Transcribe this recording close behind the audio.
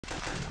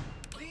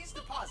Please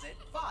deposit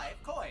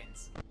 5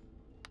 coins.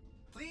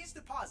 Please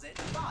deposit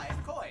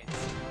 5 coins.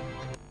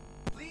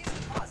 Please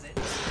deposit.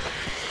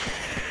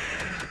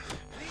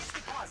 Please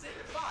deposit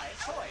 5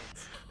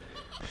 coins.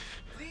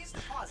 Please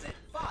deposit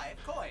 5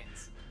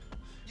 coins.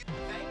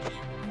 Thank you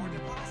for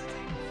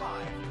depositing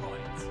 5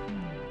 coins.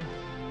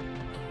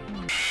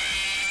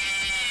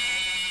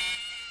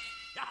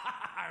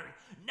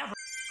 Never.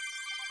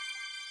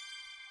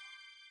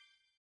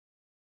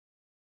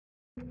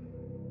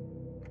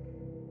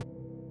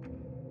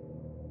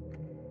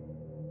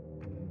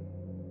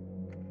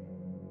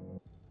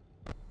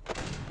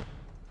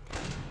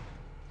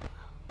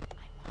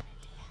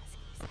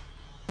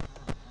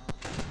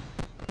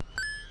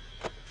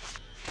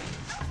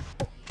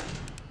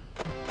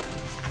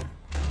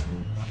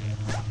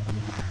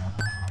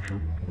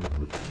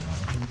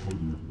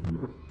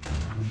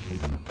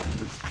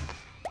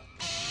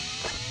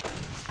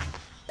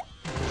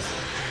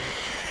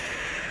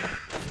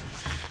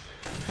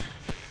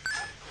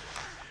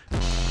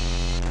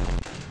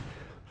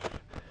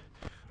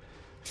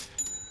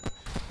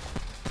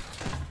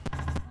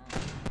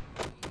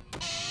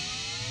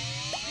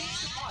 Please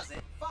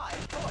deposit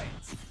 5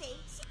 coins.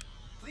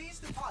 Please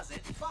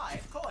deposit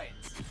 5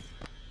 coins.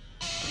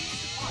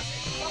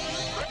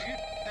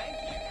 Thank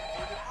you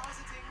for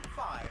depositing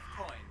 5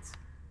 coins.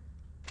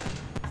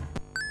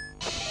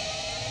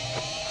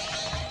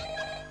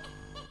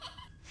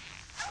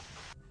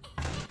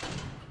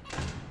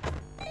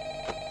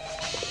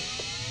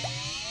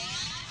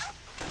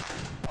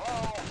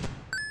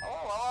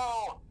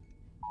 Hello?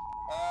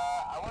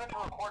 I wanted to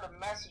record a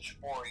message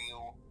for you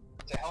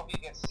to help you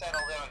get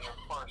settled in on your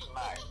first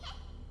night.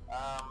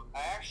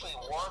 I actually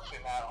worked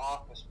in that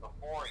office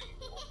before you.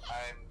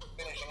 I'm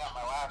finishing up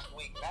my last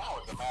week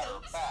now, as a matter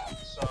of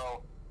fact,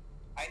 so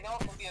I know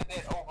it can be a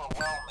bit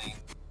overwhelming,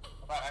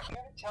 but I'm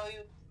here to tell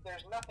you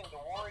there's nothing to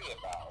worry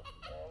about.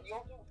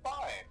 You'll do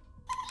fine.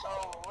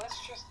 So let's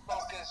just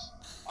focus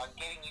on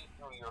getting you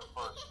through your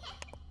first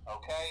week,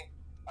 okay?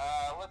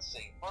 Let's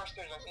see. First,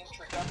 there's an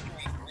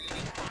introductory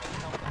greeting from the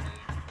company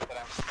that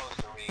I'm supposed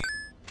to read.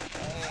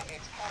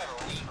 It's kind of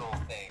a legal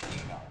thing,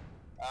 you know.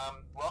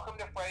 Welcome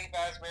to Freddy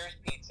Fazbear's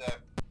Pizza,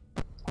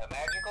 a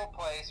magical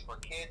place for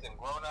kids and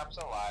grown-ups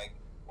alike,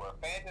 where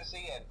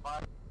fantasy and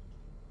fun